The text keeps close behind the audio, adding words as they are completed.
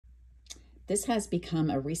This has become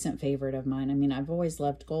a recent favorite of mine. I mean, I've always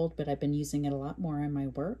loved gold, but I've been using it a lot more in my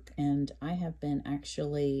work, and I have been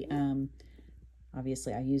actually,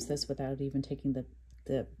 obviously I use this without even taking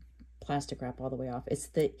the plastic wrap all the way off. It's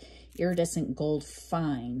the Iridescent Gold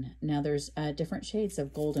Fine. Now there's different shades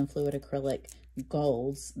of gold and fluid acrylic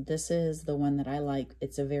golds. This is the one that I like.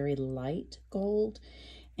 It's a very light gold,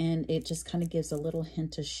 and it just kind of gives a little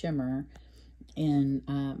hint of shimmer in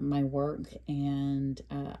my work, and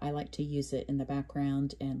I like to use it in the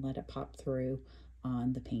background and let it pop through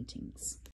on the paintings.